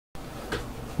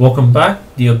Welcome back.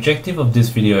 The objective of this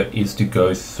video is to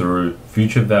go through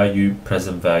future value,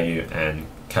 present value, and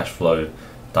cash flow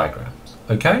diagrams.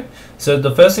 Okay, so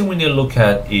the first thing we need to look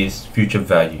at is future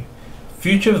value.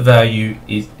 Future value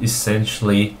is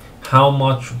essentially how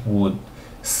much would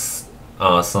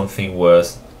something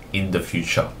worth in the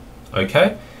future.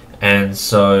 Okay, and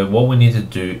so what we need to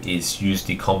do is use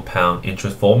the compound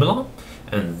interest formula,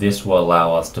 and this will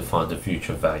allow us to find the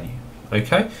future value.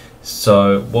 Okay,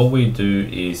 so what we do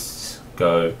is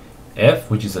go f,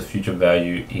 which is a future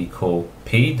value, equal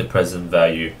p, the present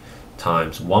value,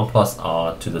 times 1 plus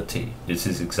r to the t. This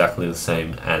is exactly the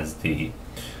same as the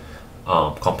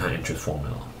compound interest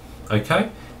formula. Okay,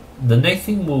 the next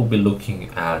thing we'll be looking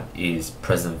at is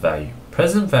present value.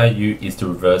 Present value is the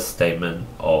reverse statement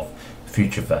of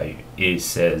future value. It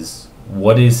says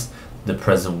what is the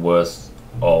present worth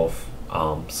of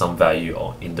some value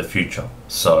in the future.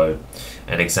 So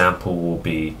an example will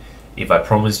be, if I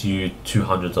promise you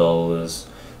 $200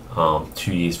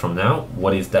 2 years from now,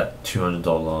 what is that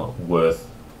 $200 worth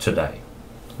today?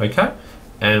 Okay,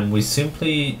 and we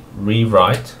simply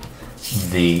rewrite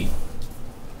the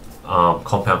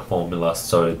compound formula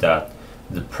so that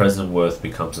the present worth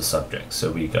becomes a subject.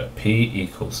 So we go p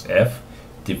equals f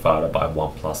divided by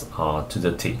 1 plus r to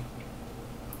the t.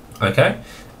 Okay,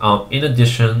 in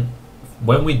addition,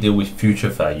 when we deal with future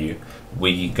value,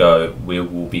 we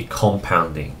will be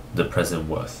compounding the present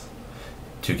worth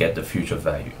to get the future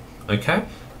value. Okay,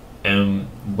 and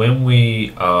when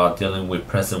we are dealing with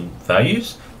present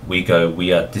values, we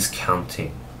are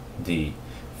discounting the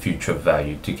future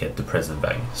value to get the present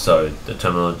value. So the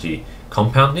terminology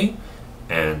compounding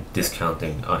and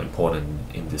discounting are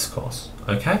important in this course.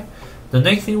 Okay, the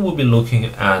next thing we'll be looking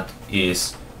at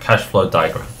is cash flow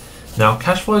diagram. Now,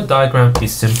 cash flow diagram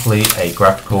is simply a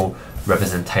graphical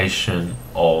representation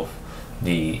of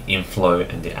the inflow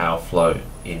and the outflow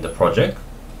in the project.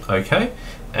 Okay,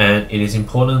 and it is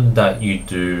important that you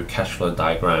do cash flow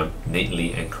diagram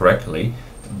neatly and correctly,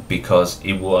 because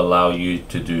it will allow you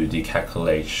to do the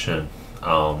calculation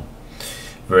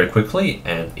very quickly,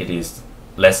 and it is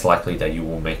less likely that you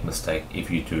will make mistake if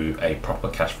you do a proper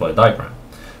cash flow diagram.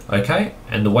 Okay,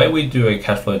 and the way we do a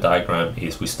cash flow diagram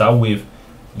is we start with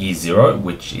year 0,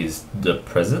 which is the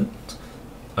present.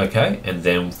 Okay, and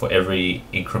then for every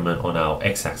increment on our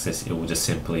x-axis, it will just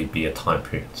simply be a time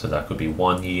period. So that could be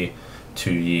 1 year,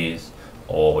 2 years,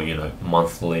 or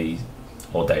monthly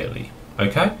or daily.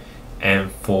 Okay,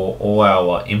 and for all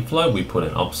our inflow we put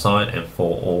an up sign, and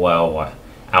for all our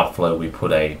outflow we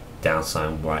put a down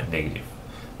sign, right, negative.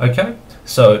 Okay,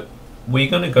 so we're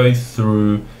going to go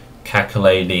through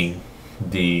calculating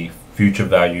the future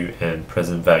value and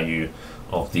present value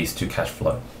of these two cash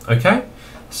flow. Okay,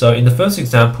 so in the first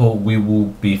example, we will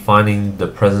be finding the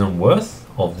present worth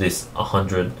of this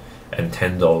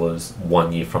 $110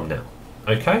 1 year from now.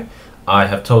 Okay, I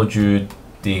have told you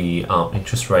the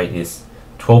interest rate is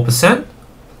 12%.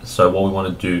 So what we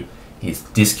want to do is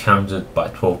discount it by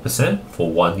 12% for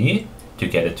 1 year to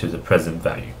get it to the present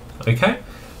value. Okay,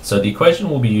 so the equation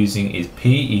we'll be using is p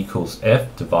equals f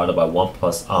divided by 1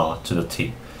 plus r to the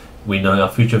t. We know our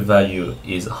future value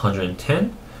is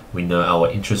 110, we know our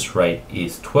interest rate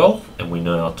is 12, and we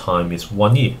know our time is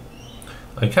 1 year.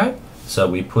 Okay, so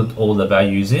we put all the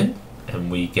values in and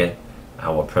we get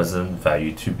our present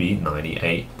value to be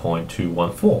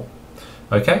 98.214.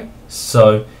 Okay,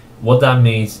 so what that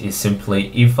means is simply,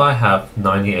 if I have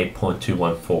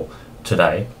 98.214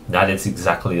 today, that is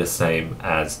exactly the same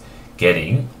as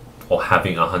getting or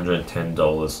having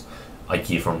 $110 a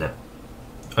year from now.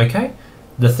 Okay,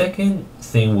 the second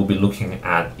thing we'll be looking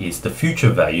at is the future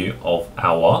value of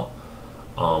our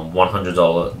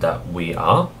 $100 that we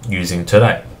are using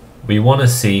today. We want to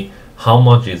see how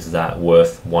much is that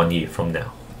worth 1 year from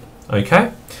now.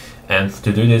 Okay, and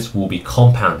to do this, we'll be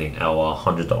compounding our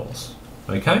 $100.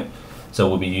 Okay, so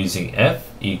we'll be using f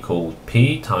equal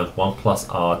p times 1 plus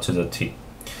r to the t.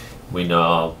 We know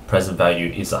our present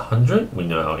value is 100, we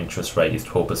know our interest rate is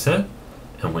 12%,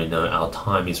 and we know our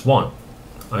time is 1.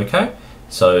 Okay,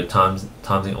 so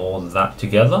timesing all of that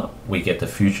together, we get the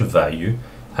future value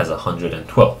as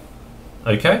 112.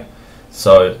 Okay,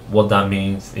 so what that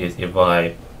means is, if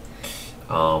I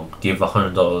give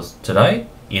 $100 today,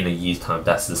 in a year's time,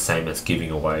 that's the same as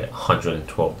giving away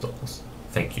 $112.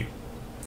 Thank you.